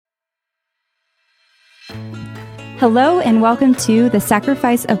Hello, and welcome to the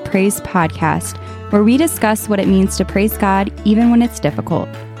Sacrifice of Praise podcast, where we discuss what it means to praise God even when it's difficult.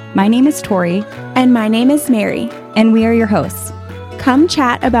 My name is Tori. And my name is Mary. And we are your hosts. Come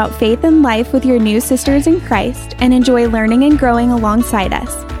chat about faith and life with your new sisters in Christ and enjoy learning and growing alongside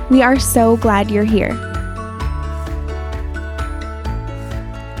us. We are so glad you're here.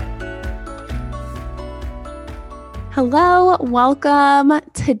 Hello, welcome.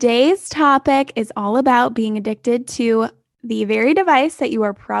 Today's topic is all about being addicted to the very device that you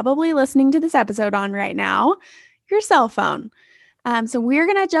are probably listening to this episode on right now, your cell phone. So we're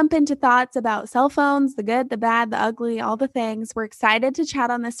going to jump into thoughts about cell phones, the good, the bad, the ugly, all the things. We're excited to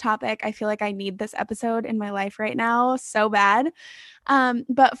chat on this topic. I feel like I need this episode in my life right now so bad.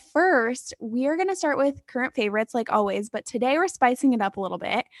 But first, we are going to start with current favorites like always, but today we're spicing it up a little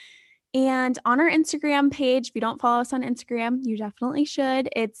bit. And on our Instagram page, if you don't follow us on Instagram, you definitely should.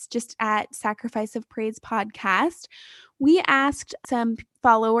 It's just at Sacrifice of Praise Podcast. We asked some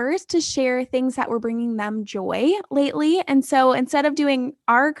followers to share things that were bringing them joy lately. And so instead of doing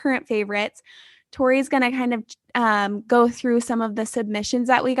our current favorites, Tori's going to kind of go through some of the submissions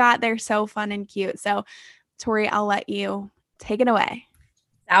that we got. They're so fun and cute. So Tori, I'll let you take it away.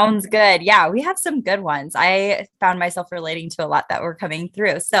 Sounds good. Yeah, we have some good ones. I found myself relating to a lot that were coming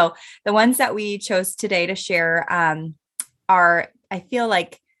through. So the ones that we chose today to share are, I feel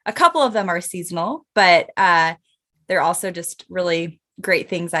like a couple of them are seasonal, but they're also just really great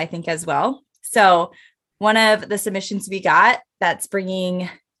things, I think, as well. So one of the submissions we got that's bringing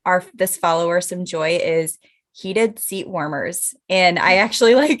this follower some joy is heated seat warmers. And I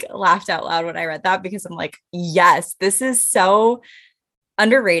actually laughed out loud when I read that because I'm like, yes, this is so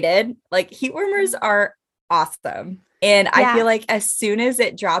underrated. Heat warmers are awesome. And I feel like as soon as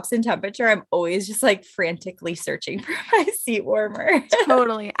it drops in temperature, I'm always just frantically searching for my seat warmer.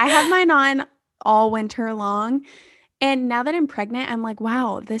 Totally. I have mine on all winter long. And now that I'm pregnant, I'm like,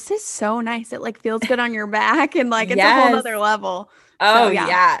 wow, this is so nice. It feels good on your back and it's a whole other level. Oh, so,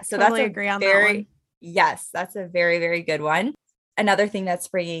 yeah. So totally that's agree on that one. Yes, that's a very, very good one. Another thing that's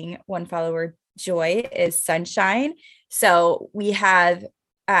bringing one follower joy is sunshine. So we have,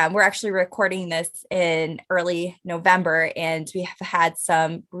 we're actually recording this in early November, and we have had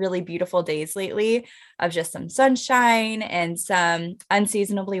some really beautiful days lately of just some sunshine and some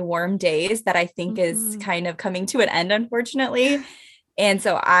unseasonably warm days that I think is kind of coming to an end, unfortunately. And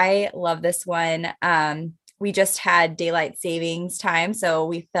so I love this one. We just had daylight savings time, so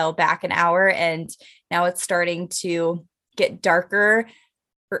we fell back an hour, and now it's starting to get darker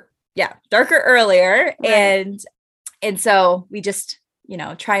earlier. Right. And so we just,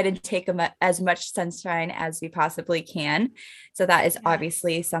 try to take as much sunshine as we possibly can. So that is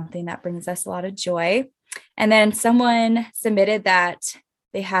obviously something that brings us a lot of joy. And then someone submitted that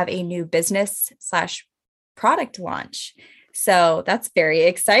they have a new business/product launch. So that's very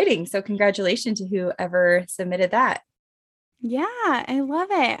exciting. So congratulations to whoever submitted that. Yeah, I love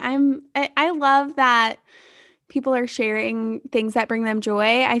it. I love that people are sharing things that bring them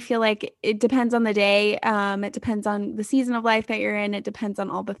joy. I feel like it depends on the day. It depends on the season of life that you're in. It depends on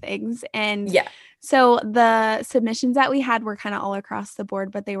all the things. And so the submissions that we had were kind of all across the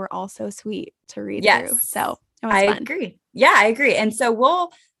board, but they were all so sweet to read through. So it was fun. Agree. Yeah, I agree. And so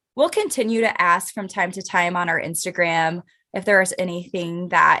we'll continue to ask from time to time on our Instagram if there's anything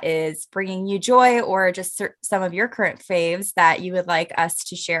that is bringing you joy or just some of your current faves that you would like us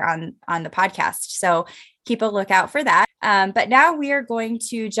to share on the podcast. So keep a lookout for that. But now we are going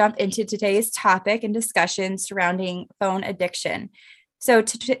to jump into today's topic and discussion surrounding phone addiction. So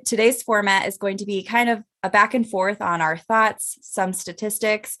today's format is going to be kind of a back and forth on our thoughts, some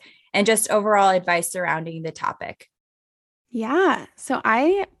statistics, and just overall advice surrounding the topic. Yeah. So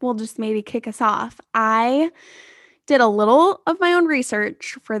I will just maybe kick us off. I did a little of my own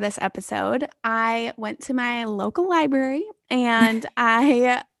research for this episode. I went to my local library and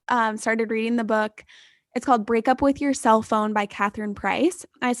I started reading the book. It's called Break Up With Your Cell Phone by Catherine Price.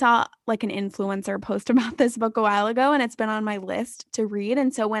 I saw an influencer post about this book a while ago, and it's been on my list to read.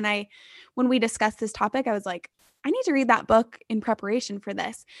 And so when we discussed this topic, I was like, I need to read that book in preparation for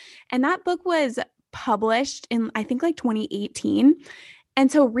this. And that book was published in, I think 2018. And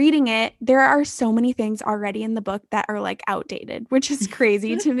so reading it, there are so many things already in the book that are outdated, which is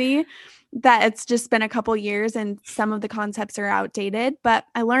crazy to me that it's just been a couple years and some of the concepts are outdated, but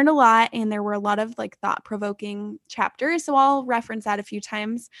I learned a lot and there were a lot of thought-provoking chapters. So I'll reference that a few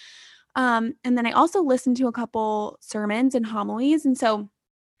times. And then I also listened to a couple sermons and homilies. And so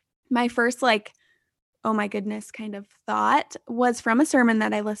my first oh my goodness kind of thought was from a sermon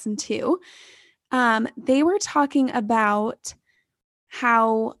that I listened to. They were talking about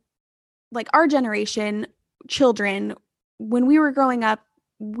how our generation children, when we were growing up,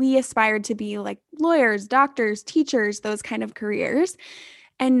 we aspired to be like lawyers, doctors, teachers, those kind of careers.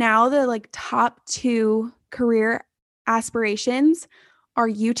 And now the like top two career aspirations are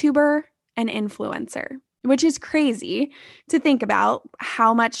YouTuber and influencer, which is crazy to think about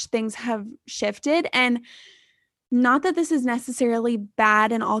how much things have shifted. And not that this is necessarily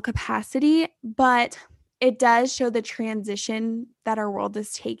bad in all capacity, but it does show the transition that our world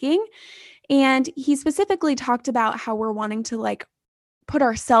is taking. And he specifically talked about how we're wanting to like put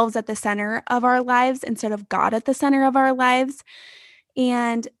ourselves at the center of our lives instead of God at the center of our lives.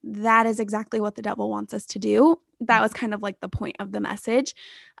 And that is exactly what the devil wants us to do. That was kind of like the point of the message.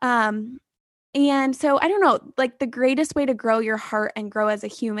 And so I don't know, like the greatest way to grow your heart and grow as a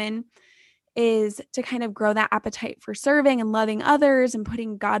human is to kind of grow that appetite for serving and loving others and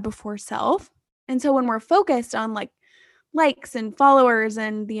putting God before self. And so when we're focused on like likes and followers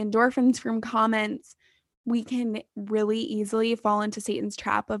and the endorphins from comments, we can really easily fall into Satan's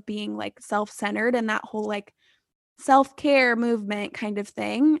trap of being like self-centered and that whole like self-care movement kind of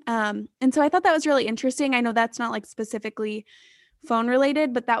thing. And so I thought that was really interesting. I know that's not like specifically phone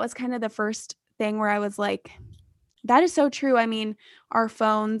related, but that was kind of the first thing where I was like, that is so true. I mean, our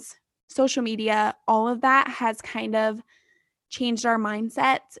phones, social media, all of that has kind of changed our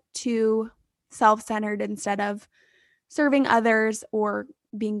mindset to self-centered instead of serving others or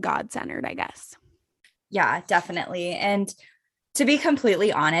being God-centered, I guess. Yeah, definitely. And to be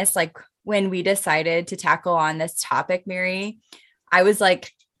completely honest, like when we decided to tackle on this topic, Mary, I was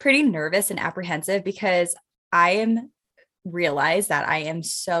like pretty nervous and apprehensive because realized that I am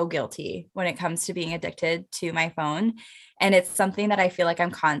so guilty when it comes to being addicted to my phone. And it's something that I feel like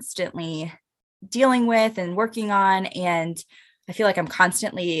I'm constantly dealing with and working on. And I feel like I'm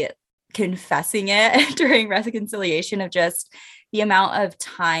constantly confessing it during reconciliation of just the amount of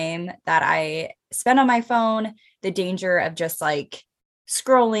time that I spend on my phone, the danger of just like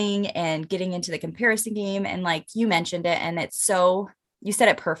scrolling and getting into the comparison game. And like you mentioned it, and you said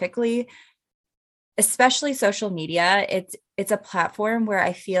it perfectly, especially social media. It's a platform where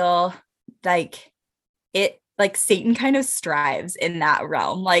I feel like Satan kind of strives in that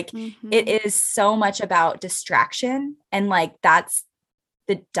realm. Like it is so much about distraction, and like that's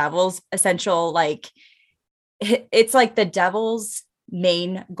the devil's essential, like it's like the devil's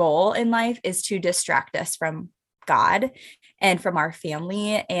main goal in life is to distract us from God and from our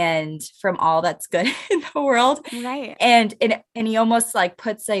family and from all that's good in the world. Right. And he almost like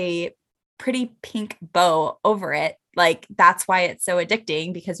puts a pretty pink bow over it. Like that's why it's so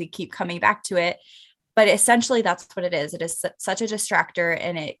addicting, because we keep coming back to it. But essentially that's what it is. It is such a distractor,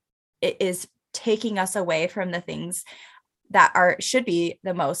 and it is taking us away from the things that should be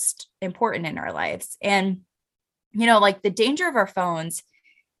the most important in our lives. And, you know, like the danger of our phones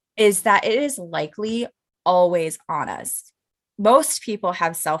is that it is likely always on us. Most people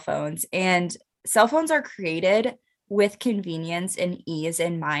have cell phones, and cell phones are created with convenience and ease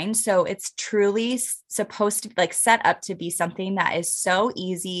in mind. So it's truly supposed to like set up to be something that is so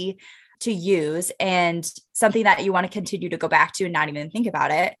easy to use and something that you want to continue to go back to and not even think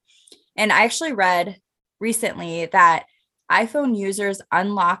about it. And I actually read recently that iPhone users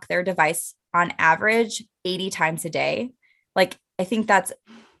unlock their device on average 80 times a day. Like, I think that's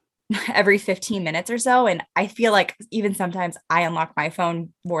every 15 minutes or so. And I feel like even sometimes I unlock my phone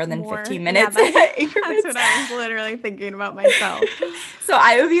more than 15 minutes. Yeah, that's what I was literally thinking about myself. So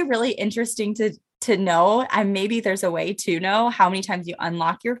it would be really interesting to know, and maybe there's a way to know how many times you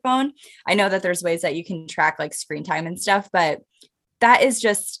unlock your phone. I know that there's ways that you can track like screen time and stuff, but that is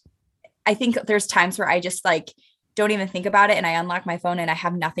just, I think there's times where I just like don't even think about it, and I unlock my phone and I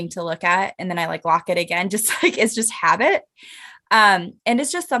have nothing to look at, and then I like lock it again, just like it's just habit. And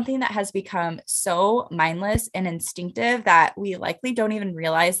it's just something that has become so mindless and instinctive that we likely don't even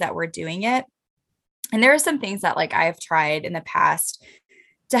realize that we're doing it. And there are some things that like I've tried in the past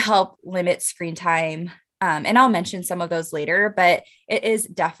to help limit screen time. And I'll mention some of those later, but it is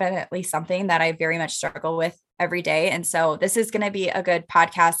definitely something that I very much struggle with every day. And so this is going to be a good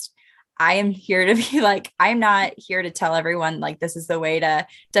podcast. I am here to be like, I'm not here to tell everyone like this is the way to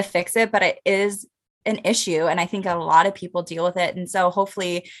fix it, but it is an issue. And I think a lot of people deal with it. And so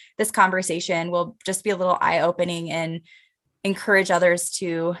hopefully this conversation will just be a little eye-opening and encourage others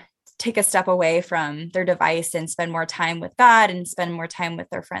to take a step away from their device and spend more time with God and spend more time with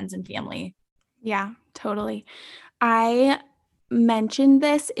their friends and family. Yeah, totally. I mentioned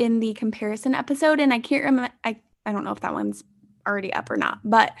this in the comparison episode, and I can't remember, I don't know if that one's already up or not,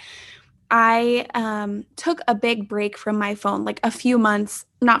 but I took a big break from my phone, like a few months,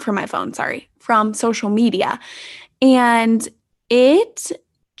 not from my phone, sorry, from social media. And it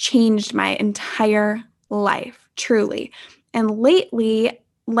changed my entire life, truly. And lately,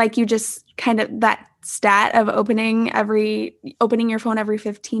 like you just kind of that stat of opening your phone every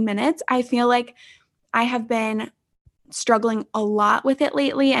 15 minutes, I feel like I have been struggling a lot with it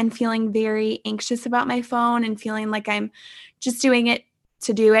lately and feeling very anxious about my phone and feeling like I'm just doing it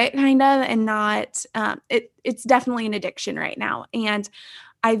to do it kind of, and not it's definitely an addiction right now. And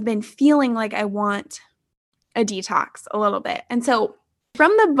I've been feeling like I want a detox a little bit. And so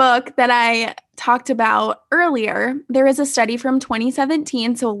from the book that I talked about earlier, there is a study from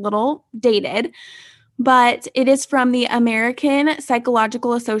 2017, so a little dated, but it is from the American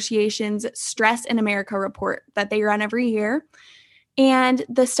Psychological Association's Stress in America report that they run every year. And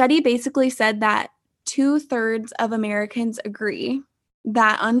the study basically said that 2/3 of Americans agree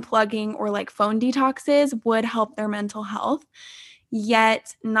that unplugging or like phone detoxes would help their mental health,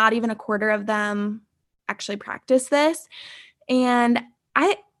 yet not even a quarter of them actually practice this. And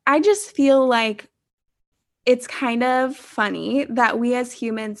I just feel like it's kind of funny that we as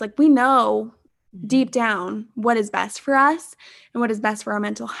humans, like, we know deep down what is best for us and what is best for our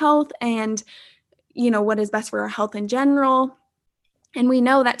mental health and, what is best for our health in general. And we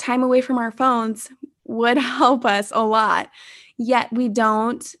know that time away from our phones would help us a lot, yet we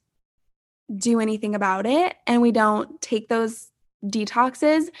don't do anything about it and we don't take those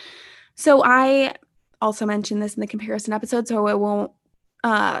detoxes. So I also mentioned this in the comparison episode, so I won't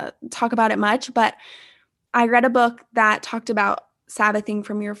talk about it much, but I read a book that talked about Sabbathing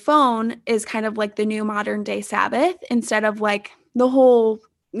from your phone is kind of like the new modern day Sabbath, instead of like the whole,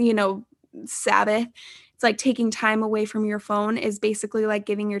 Sabbath. It's like taking time away from your phone is basically like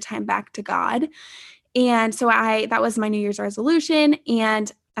giving your time back to God. And so that was my New Year's resolution,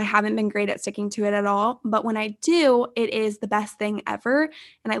 and I haven't been great at sticking to it at all. But when I do, it is the best thing ever.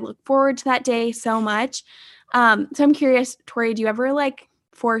 And I look forward to that day so much. So I'm curious, Tori, do you ever like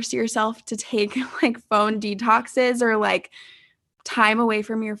force yourself to take like phone detoxes or like time away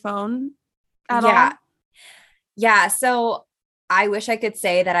from your phone at all? Yeah. So I wish I could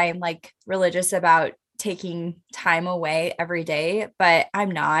say that I am like religious about taking time away every day, but I'm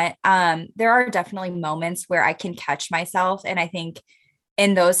not. There are definitely moments where I can catch myself. And I think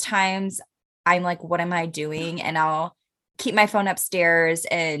in those times, I'm like, what am I doing? And I'll keep my phone upstairs.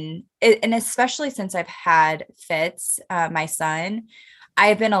 And especially since I've had Fitz, my son, I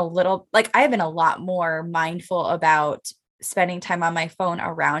have been a lot more mindful about spending time on my phone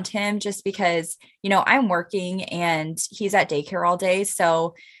around him, just because, I'm working and he's at daycare all day.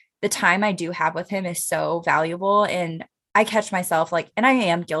 So the time I do have with him is so valuable. And I catch myself like, and I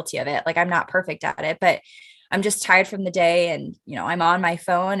am guilty of it. Like, I'm not perfect at it, but I'm just tired from the day and, I'm on my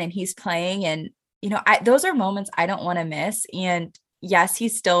phone and he's playing, and, those are moments I don't want to miss. And yes,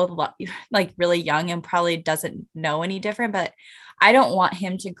 he's still like really young and probably doesn't know any different, but I don't want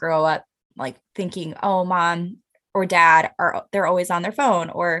him to grow up like thinking, oh, mom or dad they're always on their phone,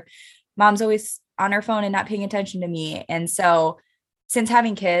 or mom's always on her phone and not paying attention to me. And so since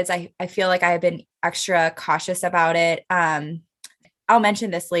having kids, I feel like I have been extra cautious about it. I'll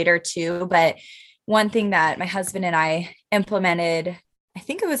mention this later too, but one thing that my husband and I implemented, I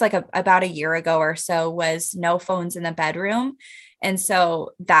think it was like about a year ago or so, was no phones in the bedroom. And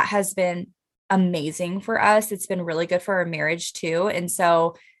so that has been amazing for us. It's been really good for our marriage too. And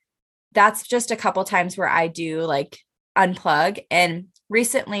so that's just a couple times where I do like unplug. And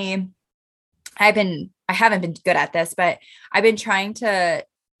recently I haven't been good at this, but I've been trying to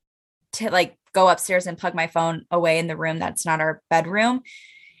like go upstairs and plug my phone away in the room that's not our bedroom,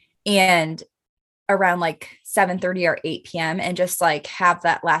 and around like 7:30 or 8 p.m. and just like have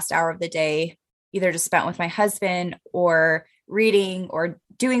that last hour of the day either just spent with my husband or reading or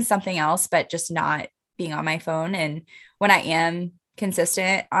doing something else, but just not being on my phone. And when I am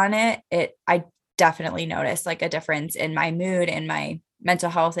consistent on it, I definitely notice like a difference in my mood and my mental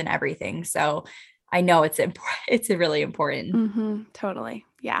health and everything. So I know it's important. It's really important. Mm-hmm, totally.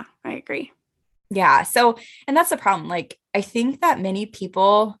 Yeah, I agree. Yeah. So, and that's the problem. Like, I think that many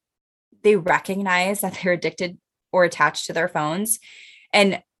people, they recognize that they're addicted or attached to their phones,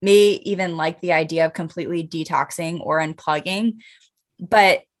 and may even like the idea of completely detoxing or unplugging,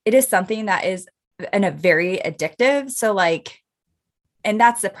 but it is something that is a very addictive. So like, and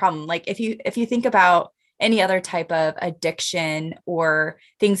that's the problem. Like if you think about any other type of addiction or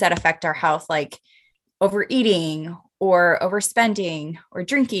things that affect our health, like overeating or overspending or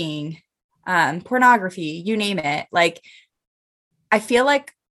drinking, pornography, you name it. Like, I feel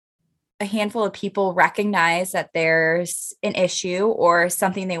like a handful of people recognize that there's an issue or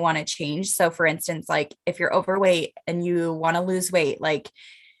something they want to change. So for instance, like if you're overweight and you want to lose weight, like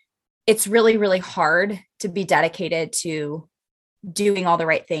it's really, really hard to be dedicated to doing all the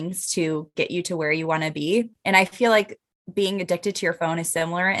right things to get you to where you want to be. And I feel like being addicted to your phone is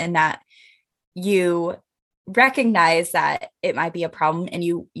similar in that you recognize that it might be a problem and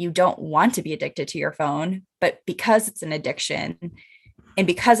you don't want to be addicted to your phone, but because it's an addiction and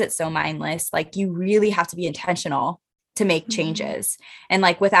because it's so mindless, like you really have to be intentional to make changes. And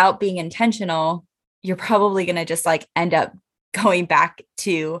like without being intentional, you're probably going to just like end up going back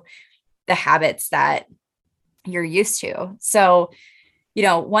to the habits that you're used to. So,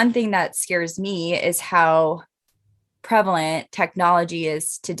 one thing that scares me is how prevalent technology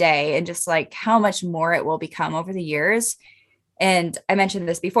is today and just like how much more it will become over the years. And I mentioned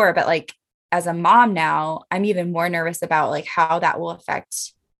this before, but like as a mom now, I'm even more nervous about like how that will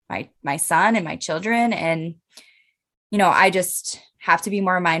affect my son and my children. And, I just have to be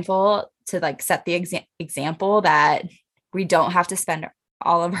more mindful to like set the example that we don't have to spend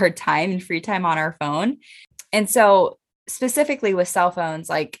all of our time and free time on our phone. And so specifically with cell phones,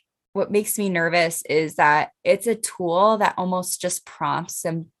 like what makes me nervous is that it's a tool that almost just prompts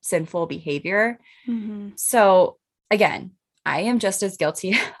some sinful behavior. So again, I am just as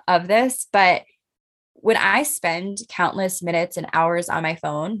guilty of this, but when I spend countless minutes and hours on my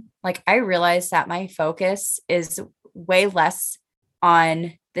phone, like I realize that my focus is way less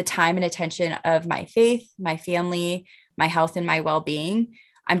on the time and attention of my faith, my family, my health, and my well-being.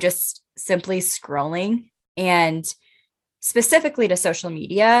 I'm just simply scrolling. And specifically to social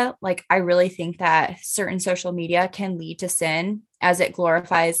media, like I really think that certain social media can lead to sin as it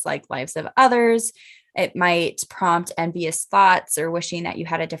glorifies like lives of others. It might prompt envious thoughts or wishing that you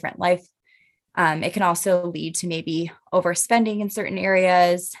had a different life. It can also lead to maybe overspending in certain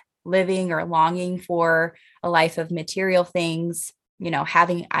areas, living or longing for a life of material things,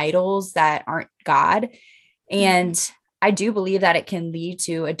 having idols that aren't God. And I do believe that it can lead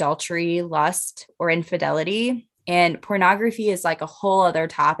to adultery, lust, or infidelity. And pornography is like a whole other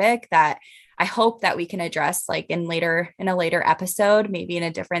topic that I hope that we can address like in a later episode, maybe in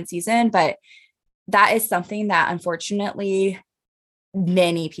a different season. But that is something that unfortunately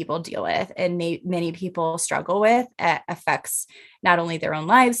many people deal with and many people struggle with. It affects not only their own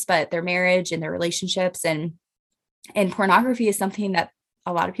lives, but their marriage and their relationships. And pornography is something that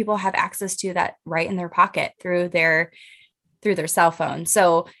a lot of people have access to that right in their pocket through their cell phone.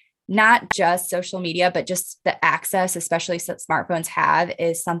 So not just social media, but just the access, especially that smartphones have,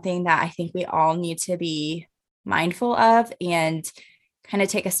 is something that I think we all need to be mindful of and kind of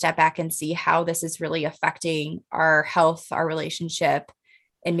take a step back and see how this is really affecting our health, our relationship,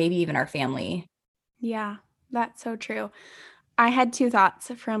 and maybe even our family. Yeah, that's so true. I had two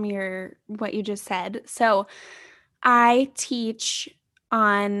thoughts from what you just said. So I teach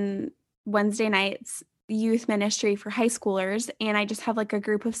on Wednesday nights youth ministry for high schoolers, and I just have like a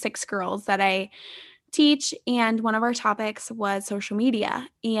group of 6 girls that I teach, and one of our topics was social media,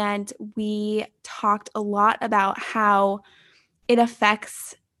 and we talked a lot about how it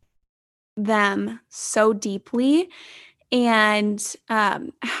affects them so deeply and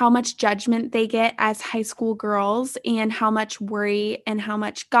how much judgment they get as high school girls and how much worry and how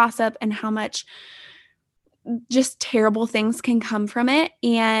much gossip and how much just terrible things can come from it,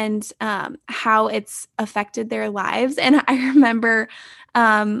 and how it's affected their lives. And I remember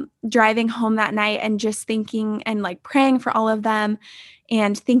driving home that night and just thinking and like praying for all of them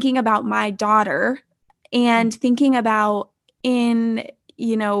and thinking about my daughter and thinking about in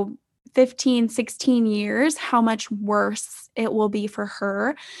 15, 16 years how much worse it will be for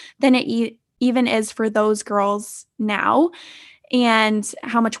her than it even is for those girls now, and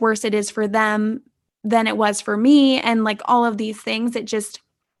how much worse it is for them than it was for me, and like all of these things. It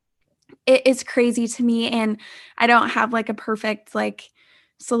is crazy to me, and I don't have like a perfect like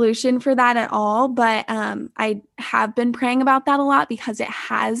solution for that at all, but I have been praying about that a lot because it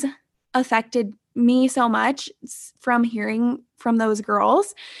has affected me so much from hearing from those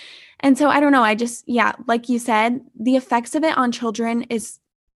girls. And so I don't know, like you said, the effects of it on children is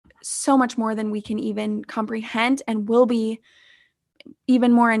so much more than we can even comprehend, and will be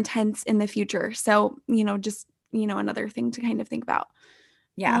even more intense in the future. So, another thing to kind of think about.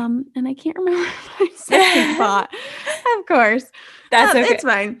 Yeah. And I can't remember my second thought. Of course. That's okay. It's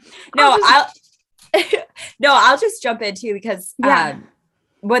fine. I'll just jump in too, because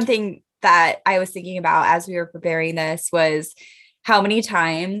one thing that I was thinking about as we were preparing this was how many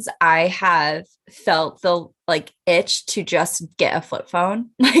times I have felt the like itch to just get a flip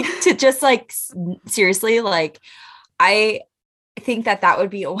phone, like to just like seriously, like I think that would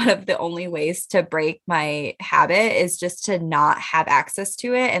be one of the only ways to break my habit, is just to not have access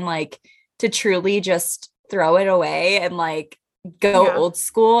to it and like to truly just throw it away and like go old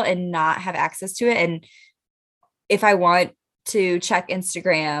school and not have access to it. And if I want to check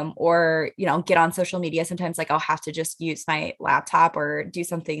Instagram or, get on social media. Sometimes like I'll have to just use my laptop or do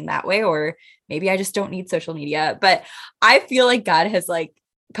something that way, or maybe I just don't need social media. But I feel like God has like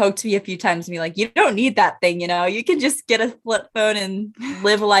poked me a few times and be like, you don't need that thing, you can just get a flip phone and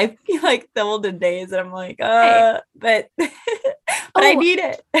live life like the olden days. And I'm like, but I need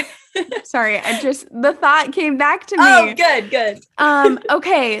it. Sorry, the thought came back to me. Oh, good.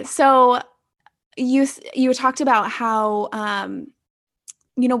 Okay, so you talked about how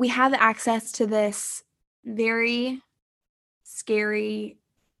we have access to this very scary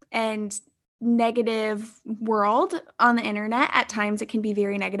and negative world on the internet. At times it can be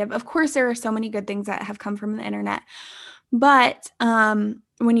very negative. Of course, there are so many good things that have come from the internet. But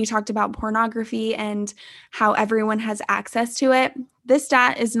when you talked about pornography and how everyone has access to it, this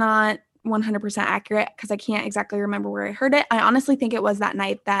stat is not 100% accurate because I can't exactly remember where I heard it. I honestly think it was that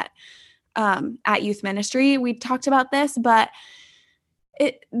night that at youth ministry we talked about this, but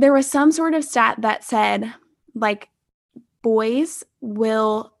there was some sort of stat that said like boys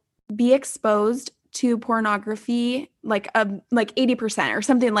will be exposed to pornography like 80% or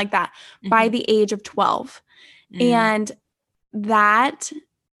something like that by the age of 12. And that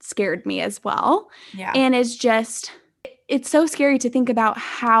scared me as well. Yeah. And it's so scary to think about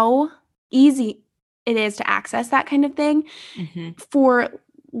how easy it is to access that kind of thing for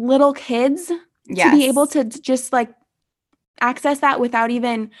little kids to be able to just like access that without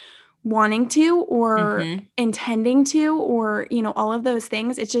even wanting to or intending to, or, all of those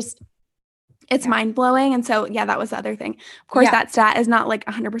things. It's mind blowing. And so, that was the other thing. Of course, that stat is not like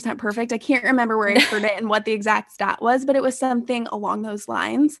 100% perfect. I can't remember where I heard it and what the exact stat was, but it was something along those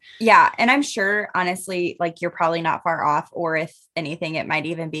lines. Yeah. And I'm sure, honestly, like you're probably not far off, or if anything, it might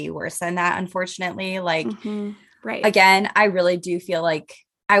even be worse than that, unfortunately. Like, right. Again, I really do feel like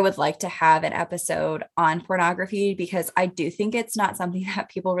I would like to have an episode on pornography because I do think it's not something that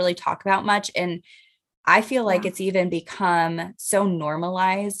people really talk about much. And I feel like it's even become so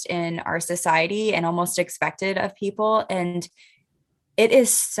normalized in our society and almost expected of people. And it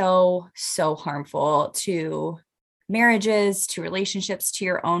is so, so harmful to marriages, to relationships, to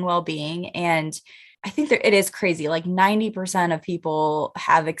your own well-being. And I think it is crazy. Like 90% of people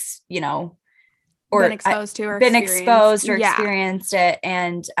have, or been exposed to or experienced it.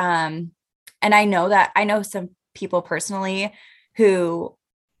 And I know some people personally who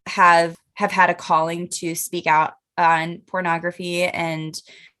have had a calling to speak out on pornography, and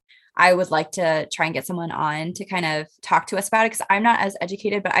I would like to try and get someone on to kind of talk to us about it, because I'm not as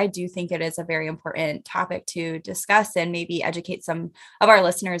educated, but I do think it is a very important topic to discuss and maybe educate some of our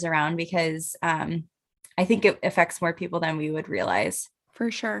listeners around, because I think it affects more people than we would realize. For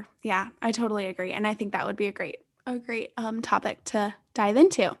sure. Yeah, I totally agree. And I think that would be a great topic to dive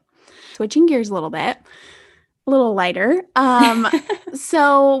into. Switching gears a little bit, a little lighter.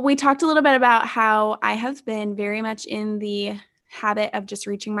 So we talked a little bit about how I have been very much in the habit of just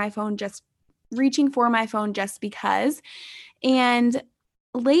reaching for my phone just because. And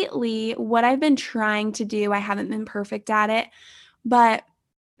lately, what I've been trying to do, I haven't been perfect at it, but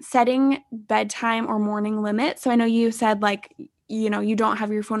setting bedtime or morning limits. So I know you said like, you don't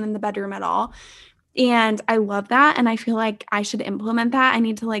have your phone in the bedroom at all. And I love that. And I feel like I should implement that. I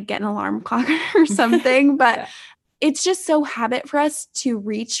need to like get an alarm clock or something, but it's just so habit for us to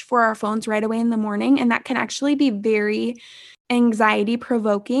reach for our phones right away in the morning. And that can actually be very anxiety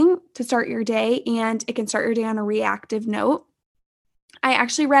provoking to start your day. And it can start your day on a reactive note. I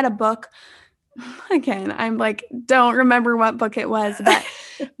actually read a book. Again, I'm like, don't remember what book it was, but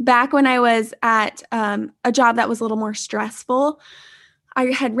back when I was at a job that was a little more stressful, I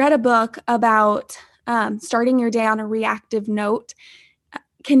had read a book about starting your day on a reactive note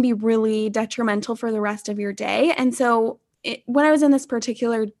can be really detrimental for the rest of your day. And so when I was in this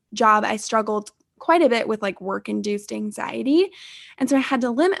particular job, I struggled quite a bit with like work-induced anxiety. And so I had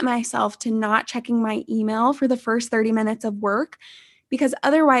to limit myself to not checking my email for the first 30 minutes of work, because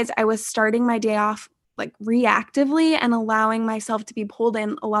otherwise I was starting my day off like reactively and allowing myself to be pulled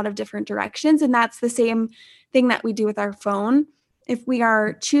in a lot of different directions. And that's the same thing that we do with our phone. If we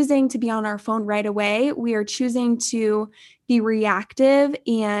are choosing to be on our phone right away, we are choosing to be reactive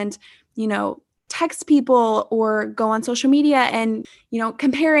and, text people or go on social media and,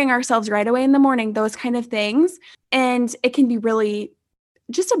 comparing ourselves right away in the morning, those kind of things. And it can be really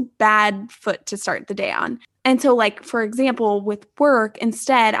just a bad foot to start the day on. And so like, for example, with work,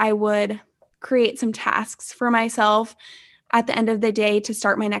 instead, I would create some tasks for myself at the end of the day to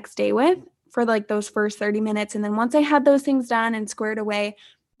start my next day with for like those first 30 minutes. And then once I had those things done and squared away,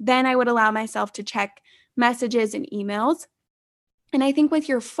 then I would allow myself to check messages and emails. And I think with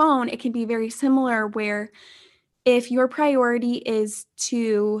your phone, it can be very similar where if your priority is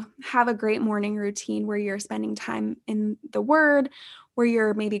to have a great morning routine where you're spending time in the Word, where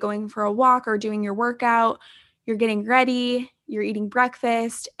you're maybe going for a walk or doing your workout, you're getting ready, you're eating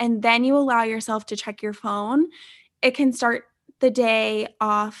breakfast, and then you allow yourself to check your phone, it can start the day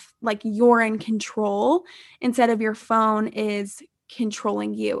off like you're in control instead of your phone is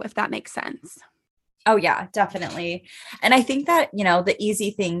controlling you, if that makes sense. Oh yeah, definitely. And I think that, the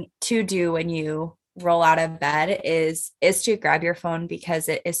easy thing to do when you roll out of bed is to grab your phone because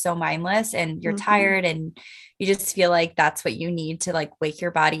it is so mindless and you're tired and you just feel like that's what you need to like wake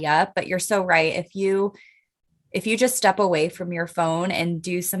your body up. But you're so right. If you just step away from your phone and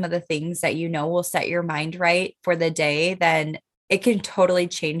do some of the things that will set your mind right for the day, then it can totally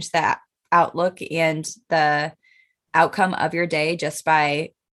change that outlook and the outcome of your day just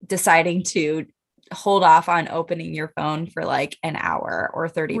by deciding to hold off on opening your phone for like an hour or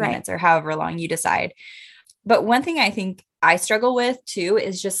 30 minutes or however long you decide. But one thing I think I struggle with too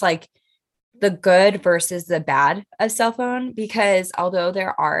is just like the good versus the bad of cell phone, because although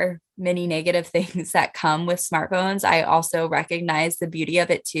there are many negative things that come with smartphones, I also recognize the beauty of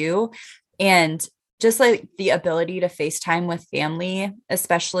it too. And just like the ability to FaceTime with family,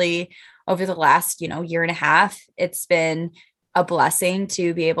 especially over the last, year and a half, it's been a blessing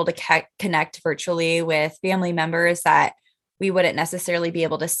to be able to connect virtually with family members that we wouldn't necessarily be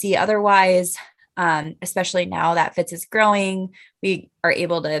able to see otherwise. Especially now that Fitz is growing, we are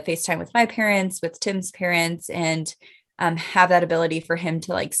able to FaceTime with my parents, with Tim's parents, and have that ability for him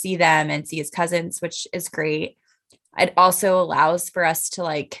to like see them and see his cousins, which is great. It also allows for us to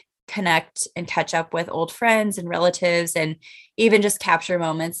like connect and catch up with old friends and relatives and even just capture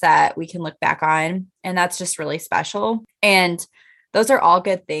moments that we can look back on. And that's just really special. And those are all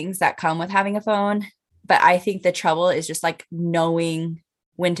good things that come with having a phone. But I think the trouble is just like knowing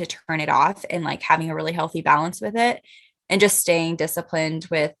when to turn it off and like having a really healthy balance with it and just staying disciplined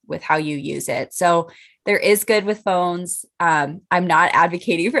with how you use it. So there is good with phones. I'm not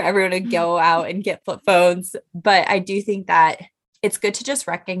advocating for everyone to go out and get flip phones, but I do think that it's good to just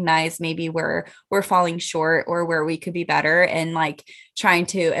recognize maybe where we're falling short or where we could be better and like trying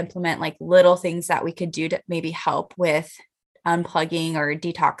to implement like little things that we could do to maybe help with unplugging or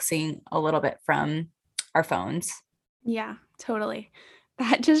detoxing a little bit from our phones. Yeah, totally.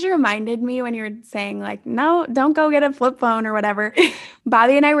 That just reminded me when you were saying like, no, don't go get a flip phone or whatever.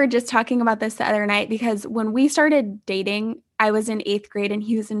 Bobby and I were just talking about this the other night because when we started dating, I was in 8th grade and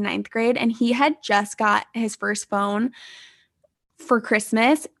he was in 9th grade and he had just got his first phone for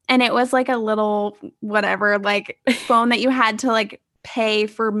Christmas. And it was like a little whatever, like phone that you had to like pay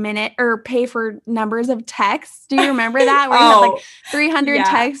for minute or pay for numbers of texts. Do you remember that? Where you had like 300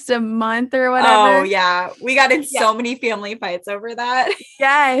 texts a month or whatever. Oh yeah. We got in so many family fights over that.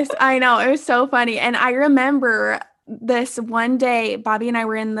 Yes, I know. It was so funny. And I remember this one day, Bobby and I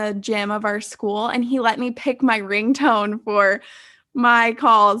were in the gym of our school and he let me pick my ringtone for my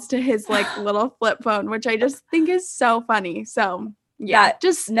calls to his like little flip phone, which I just think is so funny. So yeah,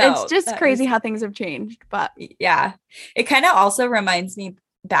 it's just crazy how things have changed. But yeah, it kind of also reminds me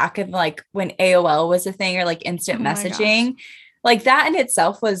back of like when AOL was a thing or like instant messaging, like that in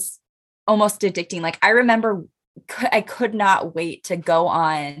itself was almost addicting. Like I remember I could not wait to go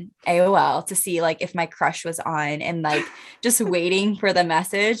on AOL to see like if my crush was on and like just waiting for the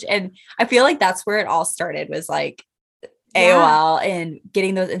message. And I feel like that's where it all started was like AOL and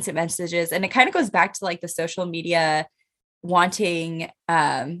getting those instant messages. And it kind of goes back to like the social media wanting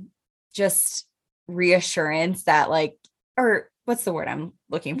just reassurance that like, or what's the word I'm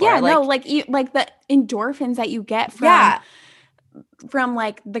looking for? Like the endorphins that you get from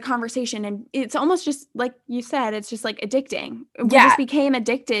like the conversation. And it's almost just like you said, it's just like addicting. We just became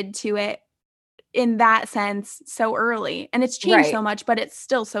addicted to it in that sense so early. And it's changed so much, but it's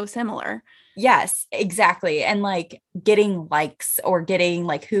still so similar. Yes, exactly. And like getting likes or getting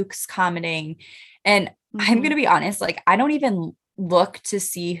like who's commenting. And I'm going to be honest, like I don't even look to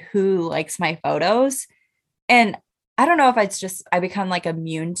see who likes my photos. And I don't know if it's just, I become like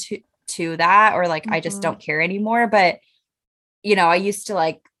immune to that or like, I just don't care anymore. But, I used to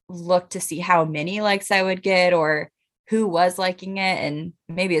like look to see how many likes I would get or who was liking it. And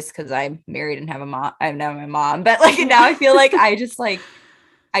maybe it's because I'm married and have a mom. I know my mom, but like now I feel like I just like,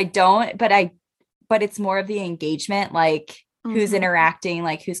 I don't, but it's more of the engagement, like who's interacting,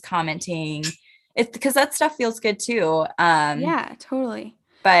 like who's commenting. It's because that stuff feels good too. Yeah, totally.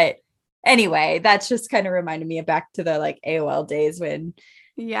 But anyway, that's just kind of reminded me of back to the like AOL days when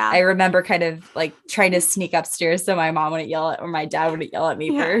I remember kind of like trying to sneak upstairs so my mom wouldn't yell at, or my dad wouldn't yell at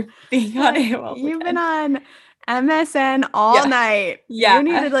me for being on AOL. You've been on MSN all night. Yeah. You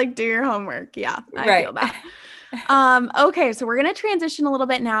need to like do your homework. Yeah. I feel that. Okay, so we're going to transition a little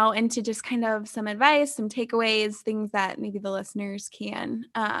bit now into just kind of some advice, some takeaways, things that maybe the listeners can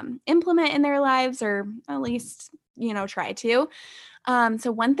implement in their lives, or at least, try to.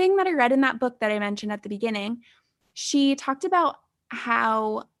 So one thing that I read in that book that I mentioned at the beginning, she talked about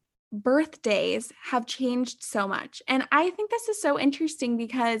how birthdays have changed so much. And I think this is so interesting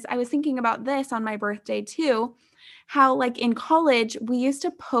because I was thinking about this on my birthday too, how like in college, we used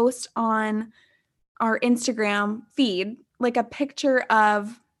to post on our Instagram feed like a picture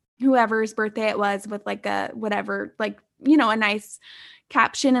of whoever's birthday it was with like a whatever, like, a nice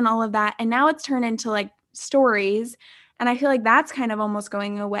caption and all of that. And now it's turned into like stories. And I feel like that's kind of almost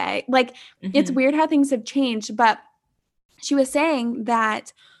going away. Like, it's weird how things have changed, but she was saying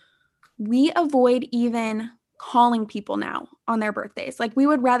that we avoid even calling people now on their birthdays. Like, we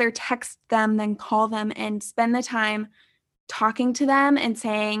would rather text them than call them and spend the time talking to them and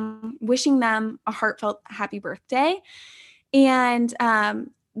wishing them a heartfelt happy birthday. And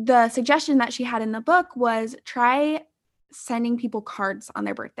the suggestion that she had in the book was try sending people cards on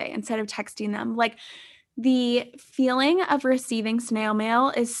their birthday instead of texting them. Like, the feeling of receiving snail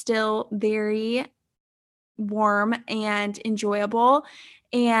mail is still very warm and enjoyable,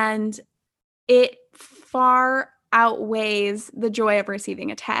 and it far outweighs the joy of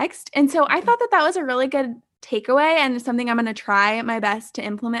receiving a text. And so I thought that was a really good takeaway and something I'm going to try my best to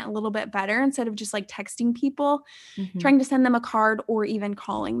implement a little bit better instead of just like texting people, trying to send them a card or even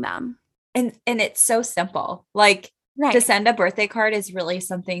calling them. And it's so simple. Like, to send a birthday card is really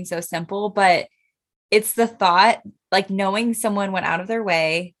something so simple, but it's the thought, like knowing someone went out of their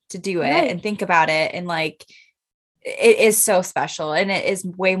way to do it and think about it. And like, it is so special, and it is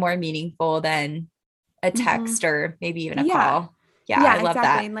way more meaningful than a text or maybe even a call. Yeah, I love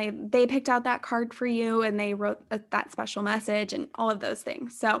exactly. that. Like, they picked out that card for you and they wrote that special message and all of those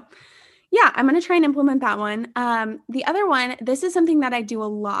things. So yeah, I'm going to try and implement that one. The other one, this is something that I do a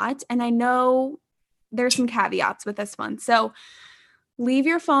lot, and I know there's some caveats with this one. So leave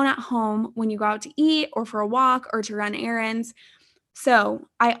your phone at home when you go out to eat or for a walk or to run errands. So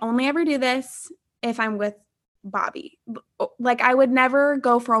I only ever do this if I'm with Bobby. Like, I would never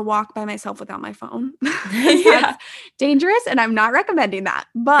go for a walk by myself without my phone. That's dangerous, and I'm not recommending that.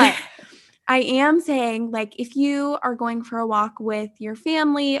 But I am saying, like, if you are going for a walk with your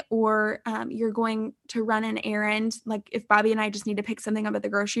family or you're going to run an errand, like if Bobby and I just need to pick something up at the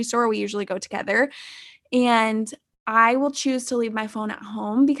grocery store, we usually go together. And I will choose to leave my phone at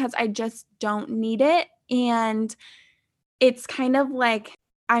home because I just don't need it. And it's kind of like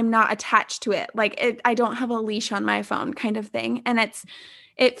I'm not attached to it. Like, I don't have a leash on my phone kind of thing. And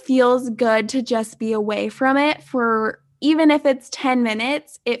it feels good to just be away from it for, even if it's 10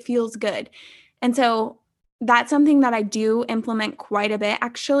 minutes, it feels good. And so that's something that I do implement quite a bit,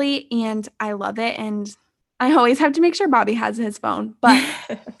 actually. And I love it. And I always have to make sure Bobby has his phone, but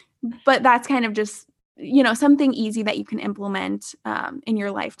that's kind of just, something easy that you can implement in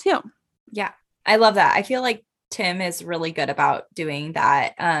your life too. Yeah, I love that. I feel like Tim is really good about doing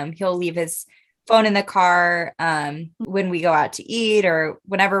that. He'll leave his phone in the car when we go out to eat or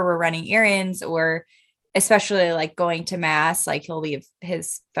whenever we're running errands, or especially like going to mass, like he'll leave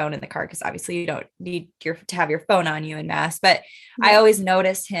his phone in the car because obviously you don't need to have your phone on you in mass. But I always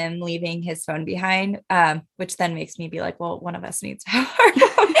notice him leaving his phone behind, which then makes me be like, well, one of us needs to have our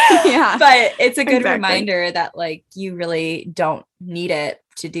phone. But it's a good reminder that like you really don't need it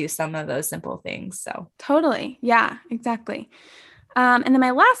to do some of those simple things. So totally. Yeah, exactly. And then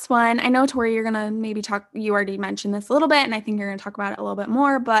my last one, I know, Tori, you're going to maybe you already mentioned this a little bit, and I think you're going to talk about it a little bit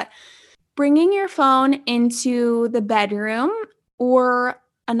more, but bringing your phone into the bedroom, or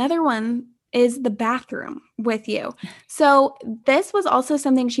another one is the bathroom with you. So this was also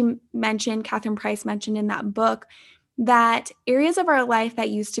something she mentioned, Catherine Price mentioned in that book, that areas of our life that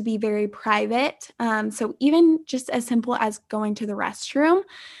used to be very private, so even just as simple as going to the restroom,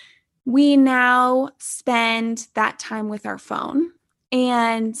 we now spend that time with our phone.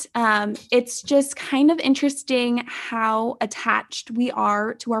 And it's just kind of interesting how attached we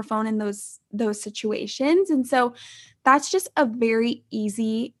are to our phone in those situations. And so that's just a very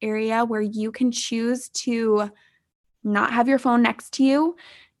easy area where you can choose to not have your phone next to you,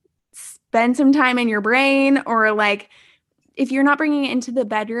 spend some time in your brain, or like if you're not bringing it into the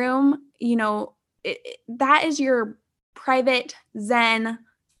bedroom, that is your private Zen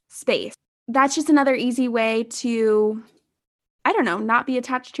space. That's just another easy way to, I don't know, not be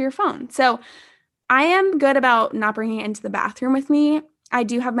attached to your phone. So I am good about not bringing it into the bathroom with me. I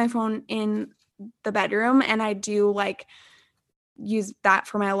do have my phone in the bedroom, and I do like use that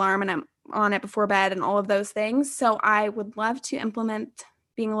for my alarm, and I'm on it before bed and all of those things. So I would love to implement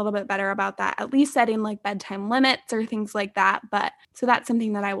being a little bit better about that, at least setting like bedtime limits or things like that. But so that's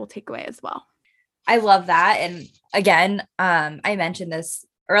something that I will take away as well. I love that. And again, I mentioned this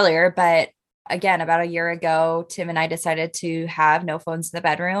earlier, but again, about a year ago, Tim and I decided to have no phones in the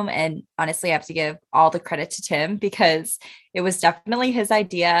bedroom. And honestly, I have to give all the credit to Tim because it was definitely his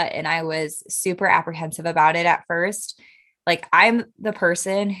idea. And I was super apprehensive about it at first. Like, I'm the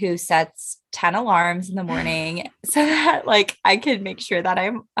person who sets 10 alarms in the morning so that like I can make sure that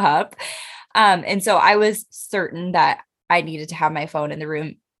I'm up. And so I was certain that I needed to have my phone in the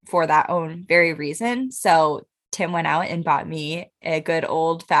room for that own very reason. So Tim went out and bought me a good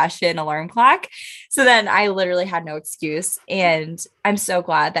old fashioned alarm clock. So then I literally had no excuse. And I'm so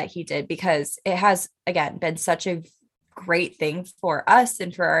glad that he did, because it has, again, been such a great thing for us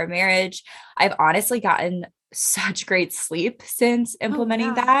and for our marriage. I've honestly gotten such great sleep since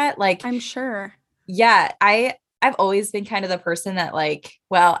implementing that. Like, I'm sure. Yeah, I've always been kind of the person that like,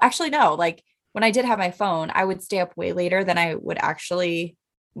 well, actually, no, like when I did have my phone, I would stay up way later than I would actually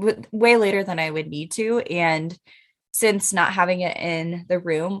way later than I would need to. And since not having it in the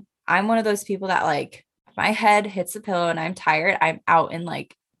room, I'm one of those people that like if my head hits the pillow and I'm tired, I'm out in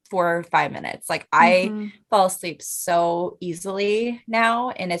like 4 or 5 minutes. Like I fall asleep so easily now.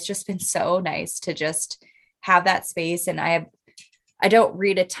 And it's just been so nice to just have that space. And I don't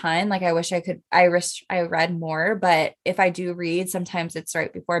read a ton. Like I wish I could, I read more, but if I do read, sometimes it's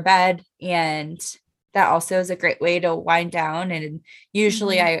right before bed. And that also is a great way to wind down. And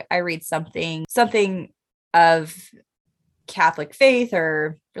usually I read something of Catholic faith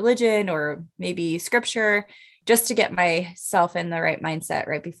or religion, or maybe scripture, just to get myself in the right mindset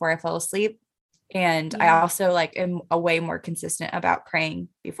right before I fall asleep. And I also like am a way more consistent about praying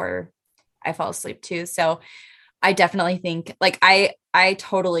before I fall asleep too. So I definitely think like I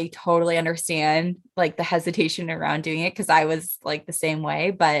totally understand like the hesitation around doing it, because I was like the same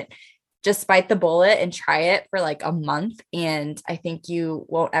way, but just bite the bullet and try it for like a month. And I think you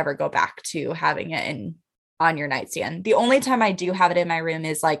won't ever go back to having it on your nightstand. The only time I do have it in my room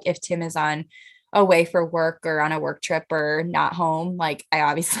is like if Tim is on away for work or on a work trip or not home, like I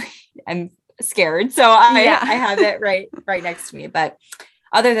obviously I'm scared. So I have it right next to me. But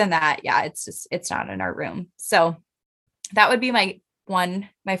other than that, yeah, it's not in our room. So that would be my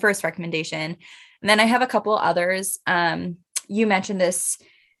first recommendation. And then I have a couple others. You mentioned this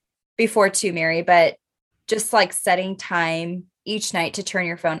before too, Mary, but just like setting time each night to turn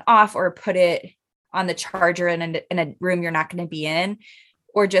your phone off or put it on the charger in a room you're not going to be in,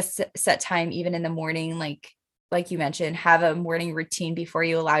 or just set time even in the morning. Like you mentioned, have a morning routine before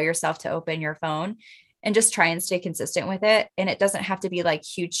you allow yourself to open your phone, and just try and stay consistent with it. And it doesn't have to be like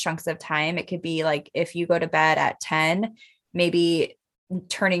huge chunks of time. It could be like, if you go to bed at 10, maybe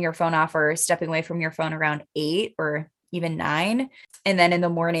turning your phone off or stepping away from your phone around 8 or even 9. And then in the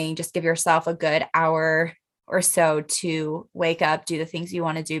morning, just give yourself a good hour or so to wake up, do the things you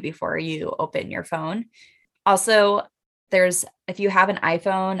want to do before you open your phone. Also, if you have an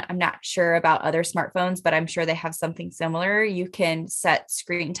iPhone, I'm not sure about other smartphones, but I'm sure they have something similar. You can set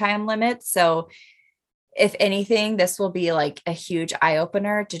screen time limits. So if anything, this will be like a huge eye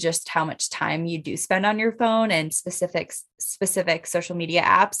opener to just how much time you do spend on your phone and specific social media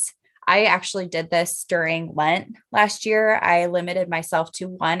apps. I actually did this during Lent last year. I limited myself to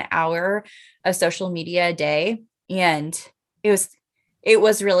 1 hour of social media a day, and it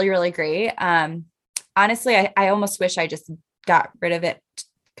was really, really great. Honestly, I almost wish I just got rid of it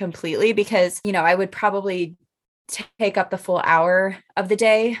completely, because, I would probably take up the full hour of the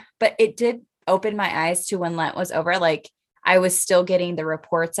day, but it did open my eyes to when Lent was over. Like I was still getting the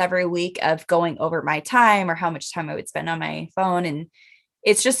reports every week of going over my time or how much time I would spend on my phone. And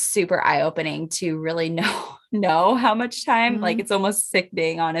it's just super eye-opening to really know how much time, like it's almost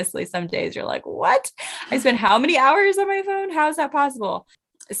sickening. Honestly, some days you're like, what? I spend how many hours on my phone? How is that possible?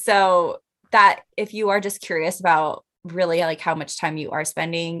 So that if you are just curious about really like how much time you are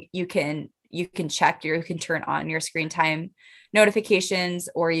spending, you can turn on your screen time notifications,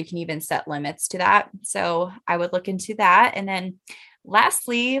 or you can even set limits to that. So I would look into that. And then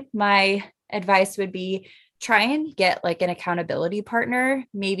lastly, my advice would be try and get like an accountability partner,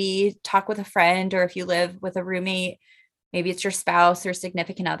 maybe talk with a friend, or if you live with a roommate, maybe it's your spouse or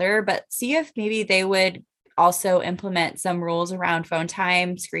significant other, but see if maybe they would also implement some rules around phone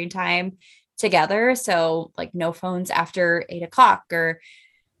time, screen time together. So like no phones after 8:00, or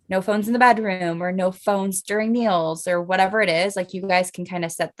no phones in the bedroom, or no phones during meals, or whatever it is. Like you guys can kind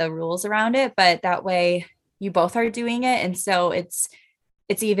of set the rules around it, but that way you both are doing it. And so it's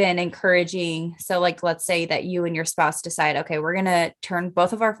even encouraging. So like, let's say that you and your spouse decide, okay, we're going to turn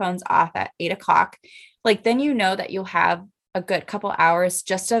both of our phones off at 8:00. Like, then that you'll have a good couple hours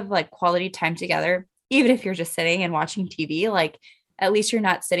just of like quality time together, even if you're just sitting and watching TV, like at least you're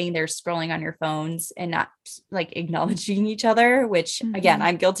not sitting there scrolling on your phones and not like acknowledging each other, which again,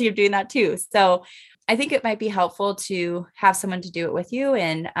 I'm guilty of doing that too. So I think it might be helpful to have someone to do it with you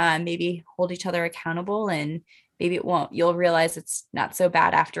and maybe hold each other accountable, and maybe you'll realize it's not so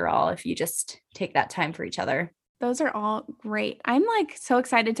bad after all if you just take that time for each other. Those are all great. I'm like so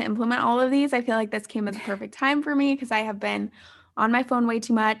excited to implement all of these. I feel like this came at the perfect time for me because I have been on my phone way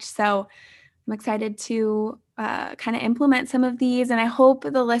too much. So I'm excited to kind of implement some of these. And I hope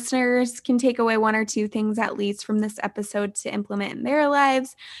the listeners can take away one or two things at least from this episode to implement in their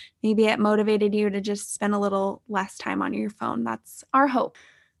lives. Maybe it motivated you to just spend a little less time on your phone. That's our hope.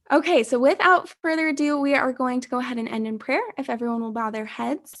 Okay, so without further ado, we are going to go ahead and end in prayer. If everyone will bow their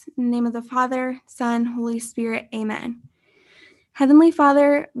heads. In the name of the Father, Son, Holy Spirit, amen. Heavenly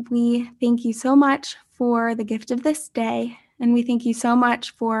Father, we thank you so much for the gift of this day, and we thank you so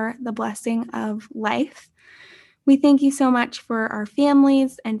much for the blessing of life. We thank you so much for our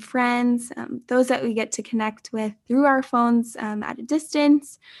families and friends, those that we get to connect with through our phones at a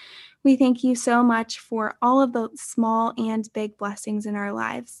distance. We thank you so much for all of the small and big blessings in our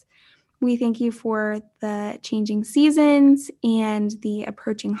lives. We thank you for the changing seasons and the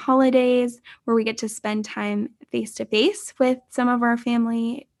approaching holidays where we get to spend time face to face with some of our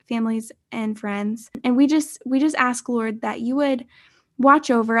families and friends. And we just ask, Lord, that you would watch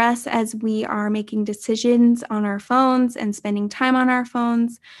over us as we are making decisions on our phones and spending time on our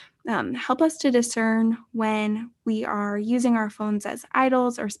phones. Help us to discern when we are using our phones as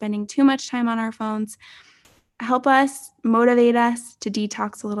idols or spending too much time on our phones. Help us, motivate us to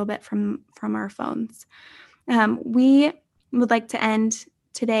detox a little bit from our phones. We would like to end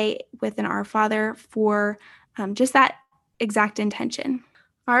today with an Our Father for just that exact intention.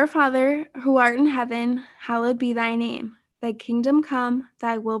 Our Father, who art in heaven, hallowed be thy name. Thy kingdom come,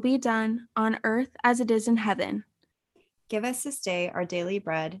 thy will be done on earth as it is in heaven. Give us this day our daily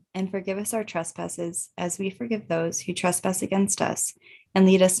bread, and forgive us our trespasses, as we forgive those who trespass against us. And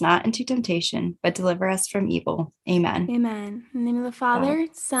lead us not into temptation, but deliver us from evil. Amen. Amen. In the name of the Father,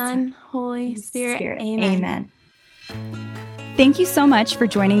 Son, Holy Spirit. Amen. Thank you so much for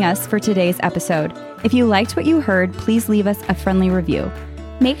joining us for today's episode. If you liked what you heard, please leave us a friendly review.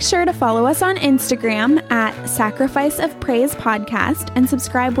 Make sure to follow us on Instagram at Sacrifice of Praise Podcast and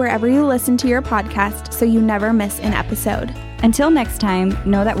subscribe wherever you listen to your podcast so you never miss an episode. Until next time,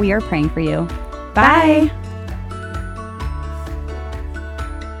 know that we are praying for you. Bye.